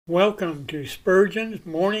Welcome to Spurgeon's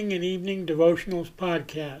Morning and Evening Devotionals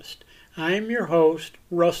Podcast. I am your host,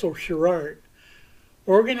 Russell Sherrard.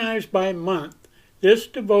 Organized by month, this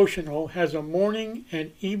devotional has a morning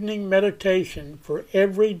and evening meditation for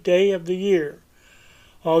every day of the year.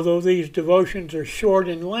 Although these devotions are short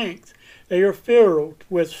in length, they are filled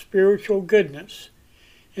with spiritual goodness.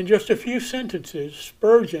 In just a few sentences,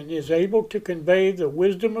 Spurgeon is able to convey the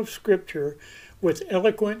wisdom of Scripture with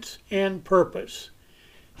eloquence and purpose.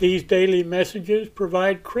 These daily messages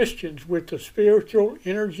provide Christians with the spiritual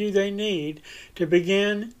energy they need to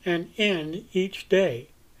begin and end each day.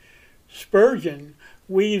 Spurgeon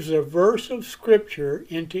weaves a verse of Scripture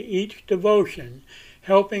into each devotion,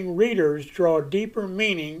 helping readers draw deeper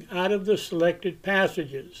meaning out of the selected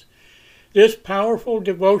passages. This powerful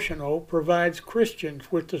devotional provides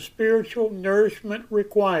Christians with the spiritual nourishment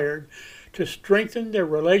required to strengthen their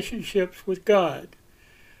relationships with God.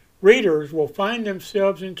 Readers will find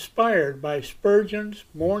themselves inspired by Spurgeon's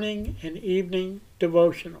morning and evening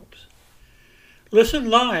devotionals.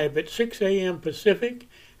 Listen live at 6 a.m. Pacific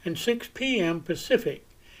and 6 p.m. Pacific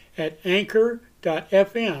at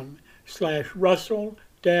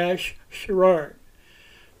anchor.fm/Russell-Sherrard.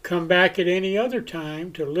 Come back at any other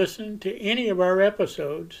time to listen to any of our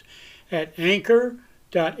episodes at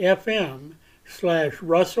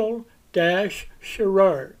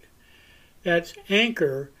anchor.fm/Russell-Sherrard. That's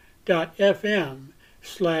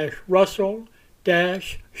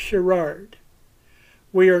anchor.fm/Russell-Sherrard.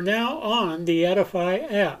 We are now on the Edify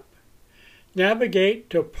app. Navigate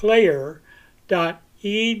to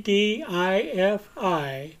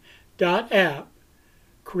player.edifi.app,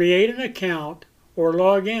 create an account, or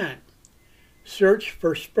log in. Search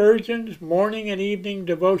for Spurgeon's Morning and Evening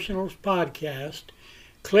Devotionals Podcast,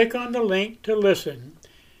 click on the link to listen,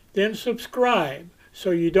 then subscribe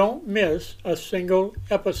so you don't miss a single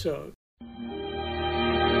episode.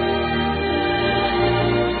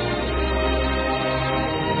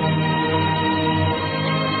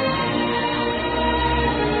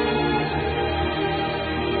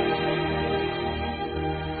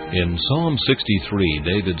 In Psalm 63,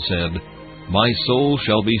 David said, "My soul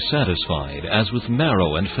shall be satisfied as with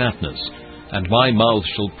marrow and fatness, and my mouth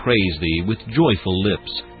shall praise thee with joyful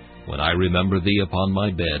lips, when I remember thee upon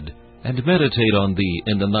my bed, and meditate on thee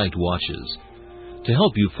in the night watches." To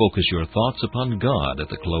help you focus your thoughts upon God at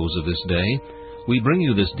the close of this day, we bring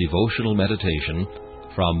you this devotional meditation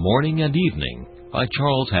from Morning and Evening by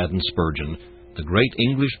Charles Haddon Spurgeon, the great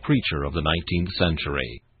English preacher of the 19th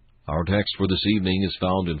century. Our text for this evening is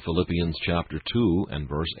found in Philippians chapter 2 and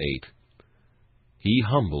verse 8. He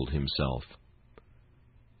humbled himself.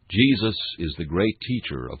 Jesus is the great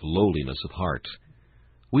teacher of lowliness of heart.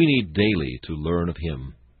 We need daily to learn of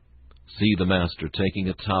him. See the Master taking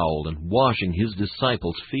a towel and washing his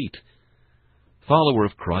disciples' feet. Follower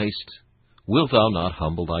of Christ, wilt thou not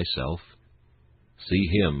humble thyself? See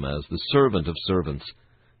him as the servant of servants,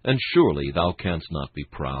 and surely thou canst not be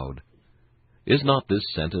proud. Is not this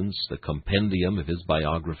sentence the compendium of his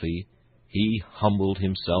biography? He humbled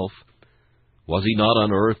himself. Was he not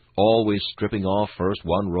on earth always stripping off first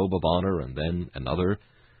one robe of honor and then another,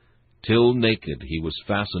 till naked he was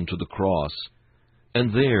fastened to the cross?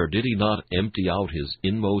 And there did he not empty out his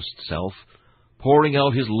inmost self, pouring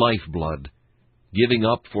out his life-blood, giving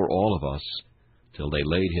up for all of us, till they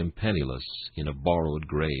laid him penniless in a borrowed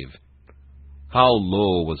grave? How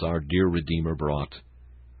low was our dear Redeemer brought!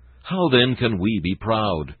 How then can we be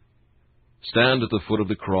proud? Stand at the foot of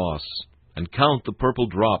the cross, and count the purple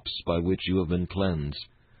drops by which you have been cleansed.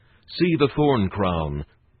 See the thorn crown.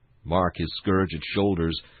 Mark his scourged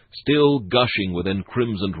shoulders, still gushing with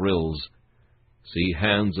encrimsoned rills. See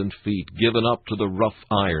hands and feet given up to the rough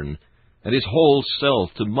iron, and his whole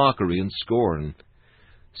self to mockery and scorn.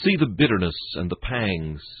 See the bitterness and the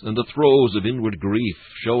pangs, and the throes of inward grief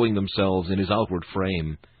showing themselves in his outward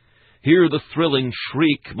frame. Hear the thrilling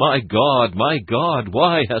shriek, my God,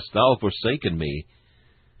 why hast thou forsaken me?"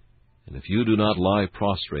 And if you do not lie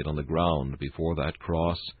prostrate on the ground before that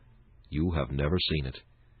cross, you have never seen it.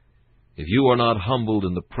 If you are not humbled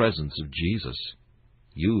in the presence of Jesus,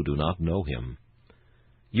 you do not know him.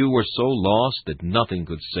 You were so lost that nothing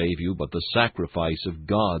could save you but the sacrifice of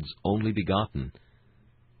God's only begotten.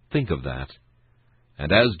 Think of that.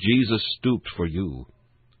 And as Jesus stooped for you,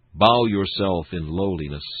 bow yourself in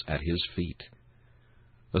lowliness at his feet.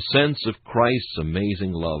 A sense of Christ's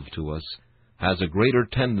amazing love to us has a greater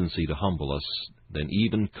tendency to humble us than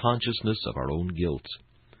even consciousness of our own guilt.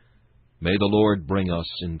 May the Lord bring us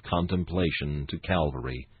in contemplation to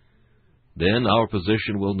Calvary. Then our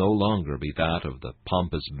position will no longer be that of the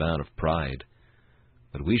pompous man of pride,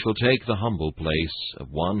 but we shall take the humble place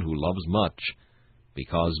of one who loves much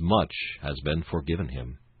because much has been forgiven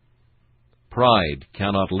him. Pride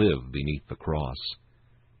cannot live beneath the cross.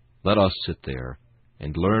 Let us sit there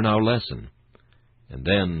and learn our lesson, and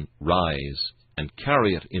then rise and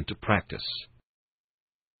carry it into practice.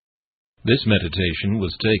 This meditation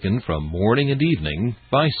was taken from Morning and Evening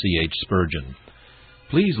by C.H. Spurgeon.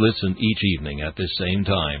 Please listen each evening at this same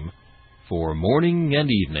time for Morning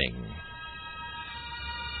and Evening.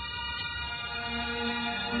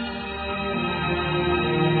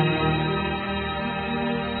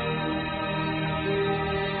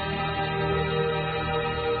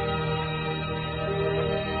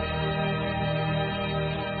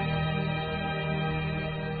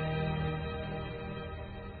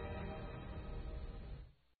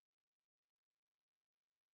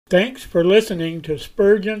 Thanks for listening to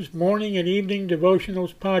Spurgeon's Morning and Evening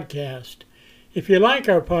Devotionals podcast. If you like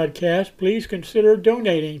our podcast, please consider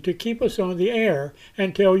donating to keep us on the air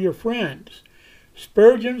and tell your friends.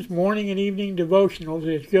 Spurgeon's Morning and Evening Devotionals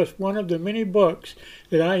is just one of the many books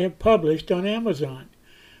that I have published on Amazon.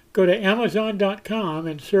 Go to Amazon.com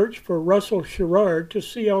and search for Russell Sherrard to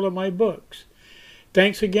see all of my books.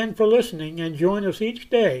 Thanks again for listening, and join us each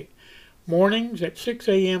day, mornings at 6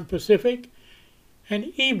 a.m. Pacific,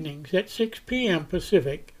 and evenings at 6 p.m.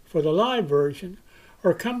 Pacific for the live version,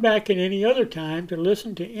 or come back at any other time to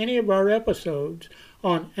listen to any of our episodes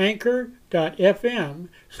on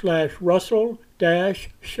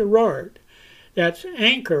anchor.fm/Russell-Sherrard. That's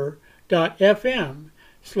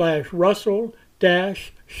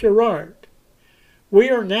anchor.fm/Russell-Sherrard. We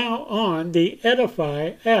are now on the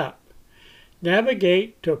Edify app.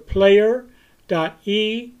 Navigate to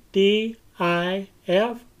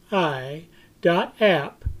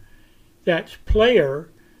player.edifi.app. That's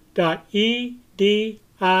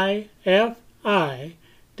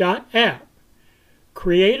player.edifi.app.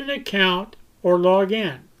 Create an account or log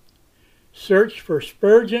in. Search for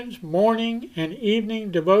Spurgeon's Morning and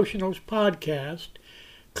Evening Devotionals podcast.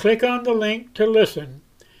 Click on the link to listen,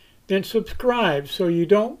 then subscribe so you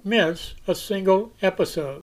don't miss a single episode.